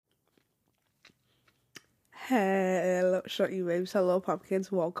Hello, shorty babes. Hello,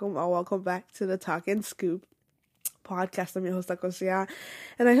 pumpkins. Welcome or welcome back to the Talk and Scoop podcast. I'm your host, Akosia,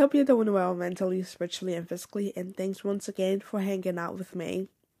 and I hope you're doing well mentally, spiritually, and physically. And thanks once again for hanging out with me.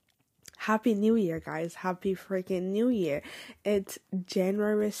 Happy New Year, guys. Happy freaking New Year. It's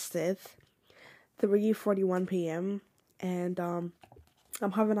January 6th, 3:41 p.m., and I'm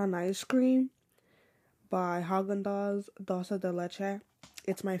having an ice cream by Haagen-Dazs Dulce de Leche.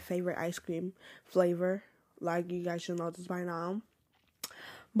 It's my favorite ice cream flavor. Like, you guys should know this by now.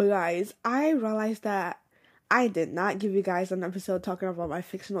 But guys, I realized that I did not give you guys an episode talking about my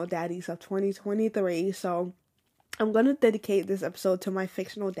fictional daddies of 2023. So I'm going to dedicate this episode to my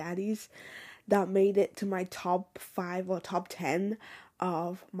fictional daddies that made it to my top 5 or top 10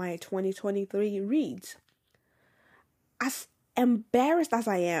 of my 2023 reads. As embarrassed as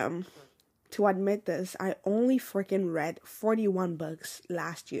I am to admit this, I only freaking read 41 books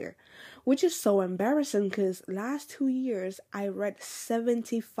last year, which is so embarrassing because last 2 years I read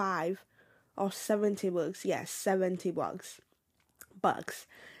 75 or 70 books. Yes, 70 books.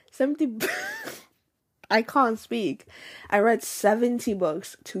 70 I can't speak. I read 70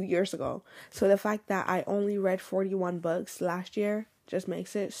 books 2 years ago. So the fact that I only read 41 books last year just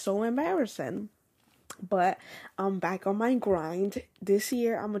makes it so embarrassing. But I'm back on my grind. This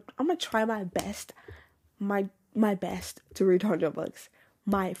year, I'm gonna try my best. My best to read 100 books.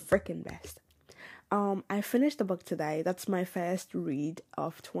 My freaking best. I finished the book today. That's my first read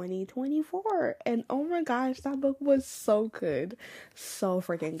of 2024. And oh my gosh, that book was so good. So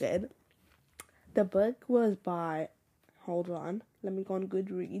freaking good. The book was by, hold on, let me go on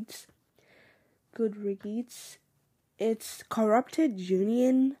Goodreads. It's Corrupted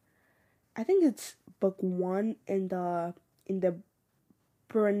Union. I think it's book 1 in the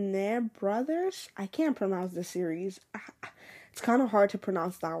Brenner Brothers. I can't pronounce the series. It's kind of hard to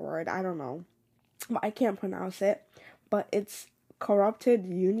pronounce that word. I don't know, but I can't pronounce it. But it's Corrupted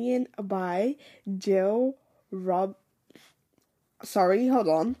Union by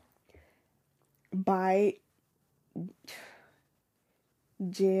by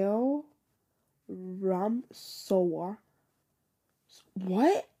Jill Ramsower.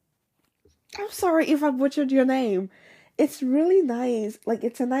 What? I'm sorry if I butchered your name. It's really nice. Like,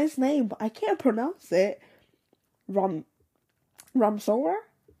 it's a nice name, but I can't pronounce it. Ramsower?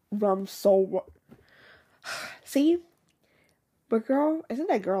 See? But girl, is it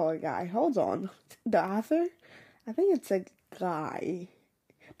a girl or a guy? Hold on. The author? I think it's a guy.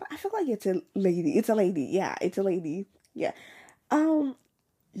 But I feel like it's a lady. It's a lady. Yeah, it's a lady. Yeah.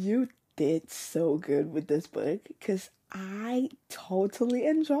 You did so good with this book because I totally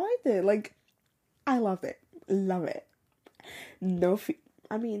enjoyed it. Like, I love it. Love it. No,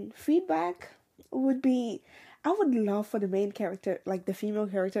 feedback would be, I would love for the main character, like the female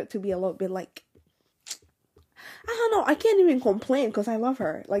character, to be a little bit like, I don't know, I can't even complain because I love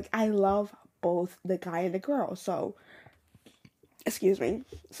her. Like, I love both the guy and the girl, so, excuse me.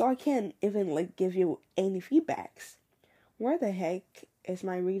 So I can't even, like, give you any feedbacks. Where the heck is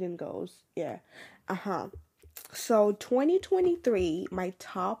my reading goes? Yeah. So, 2023, my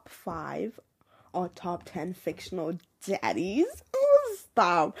top 5 or top 10 fictional daddies. Oh,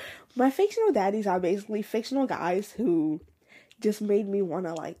 stop. My fictional daddies are basically fictional guys who just made me want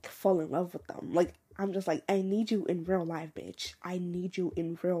to, like, fall in love with them. Like, I'm just like, I need you in real life, bitch. I need you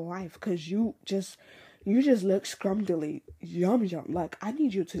in real life because you just look scrumdiddly yum. Like, I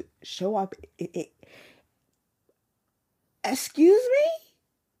need you to show up. Excuse me?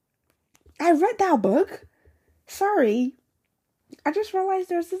 I read that book. Sorry. I just realized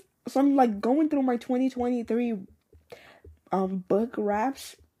there's this. So I'm like going through my 2023 book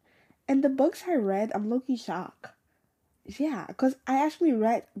wraps, and the books I read, I'm low-key shocked. Yeah, because I actually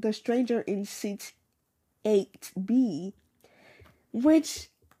read The Stranger in Seat 8B, which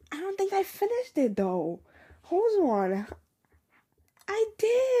I don't think I finished it though. Hold on. I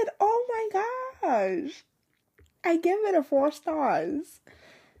did. Oh my gosh. I give it 4 stars.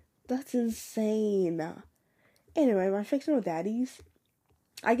 That's insane. Anyway, my fictional daddies.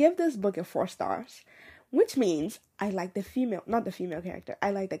 I give this book 4 stars, which means I like not the female character, I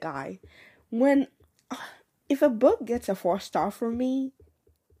like the guy. If a book gets 4 star from me,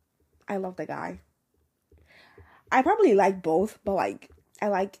 I love the guy. I probably like both, but like, I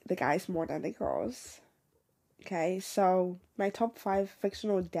like the guys more than the girls. Okay, so my top 5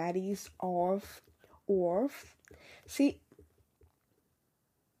 fictional daddies see,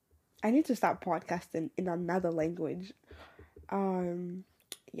 I need to start podcasting in another language.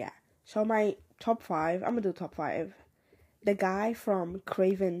 Yeah. So my top 5, I'm gonna do top 5. The guy from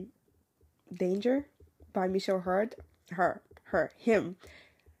Craven Danger by Michelle Hurd. Him.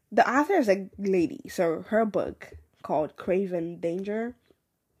 The author is a lady, so her book called Craven Danger,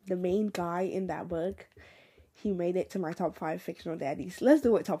 the main guy in that book, he made it to my top 5 fictional daddies. Let's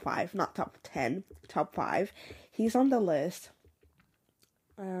do it top 5, not top 10, top 5. He's on the list.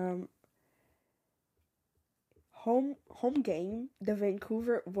 Home Game, The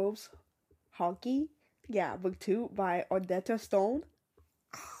Vancouver Wolves Hockey. Yeah, book 2 by Odetta Stone.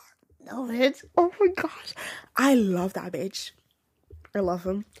 No, it. Oh my gosh. I love that bitch. I love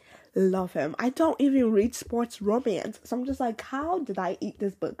him. Love him. I don't even read sports romance. So I'm just like, how did I eat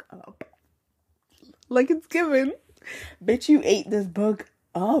this book up? Like it's given. Bitch, you ate this book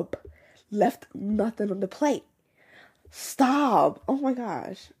up. Left nothing on the plate. Stop. Oh my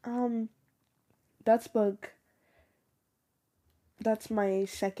gosh. That's my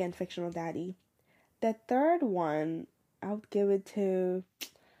second fictional daddy. The third one, I would give it to,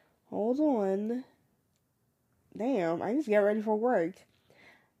 hold on. Damn, I need to get ready for work.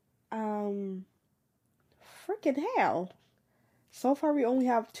 Freaking hell. So far we only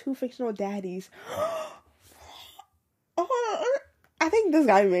have 2 fictional daddies. Oh, I think this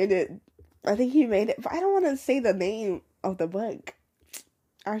guy made it. I think he made it, but I don't want to say the name of the book.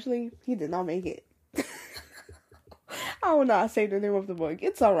 Actually, he did not make it. I will not say the name of the book.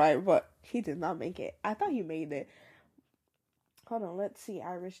 It's alright, but he did not make it. I thought he made it. Hold on, let's see.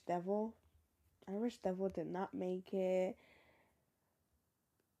 Irish Devil. Irish Devil did not make it.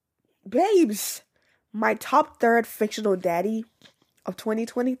 Babes! My top 3rd fictional daddy of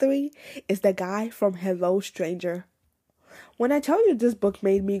 2023 is the guy from Hello Stranger. When I tell you this book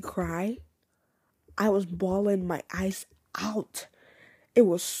made me cry, I was bawling my eyes out. It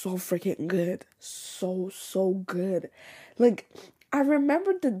was so freaking good. So good. Like, I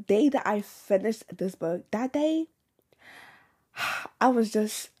remember the day that I finished this book. That day, I was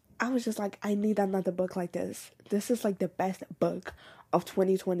just like, I need another book like this. This is like the best book of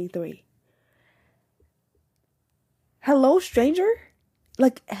 2023. Hello Stranger?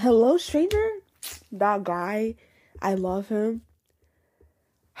 Like, Hello Stranger? That guy, I love him.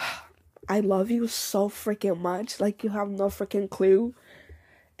 I love you so freaking much. Like, you have no freaking clue.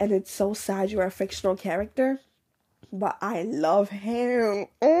 And it's so sad you're a fictional character. But I love him.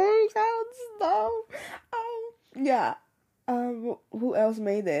 Oh my god, stop. Yeah. Who else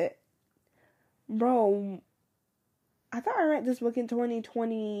made it? Bro, I thought I read this book in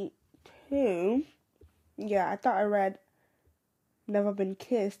 2022. Yeah, I thought I read Never Been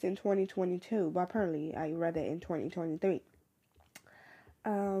Kissed in 2022, but apparently I read it in 2023.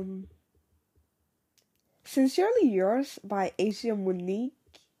 Sincerely Yours by Asia Monique.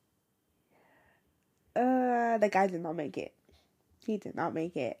 The guy did not make it. He did not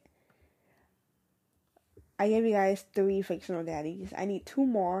make it. I gave you guys 3 fictional daddies. I need 2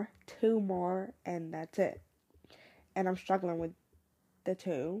 more, and that's it. And I'm struggling with the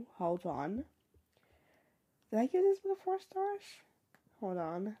 2. Hold on. Did I give this book 4 stars? Hold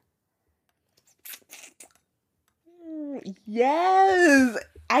on. Yes,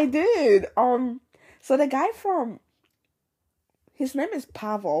 I did. So the guy from, his name is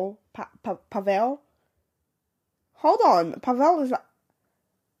Pavel. Pavel. Hold on, Pavel is.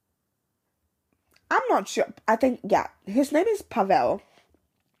 I'm not sure. I think, yeah, his name is Pavel.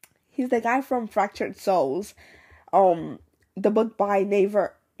 He's the guy from Fractured Souls. The book by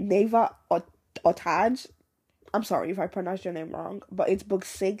Neva Otaj. I'm sorry if I pronounced your name wrong, but it's book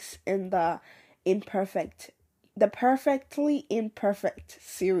 6 in the Perfectly Imperfect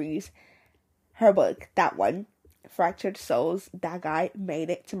series. Her book, that one, Fractured Souls. That guy made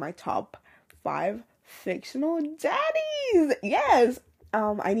it to my top 5 fictional daddies. Yes.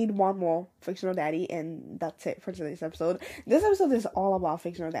 I need 1 more fictional daddy, and that's it for today's episode. This episode is all about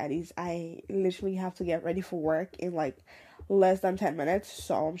fictional daddies. I literally have to get ready for work in like less than 10 minutes,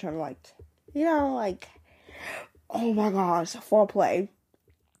 so I'm trying to oh my gosh, foreplay.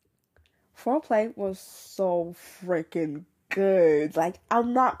 Foreplay was so freaking good. Like,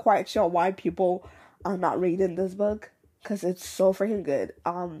 I'm not quite sure why people are not reading this book, because it's so freaking good.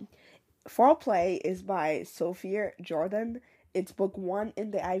 Foreplay is by Sophia Jordan. It's book 1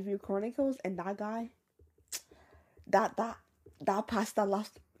 in the Ivy Chronicles, and that guy, that past that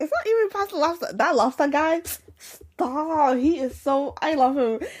last, it's not even past the last, that lobster guy, stop, he is so, I love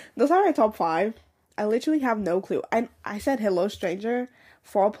him. Those are my top 5. I literally have no clue. I said Hello Stranger,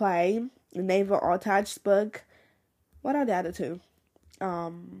 Foreplay, Neva Ortaj's book. What are the other 2?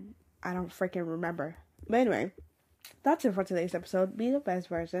 I don't freaking remember. But anyway, that's it for today's episode. Be the best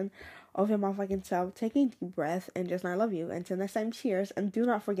version of your motherfucking self. Take a deep breath and just I love you. Until next time, cheers. And do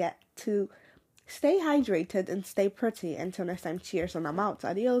not forget to stay hydrated and stay pretty. Until next time, cheers and I'm out.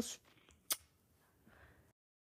 Adios.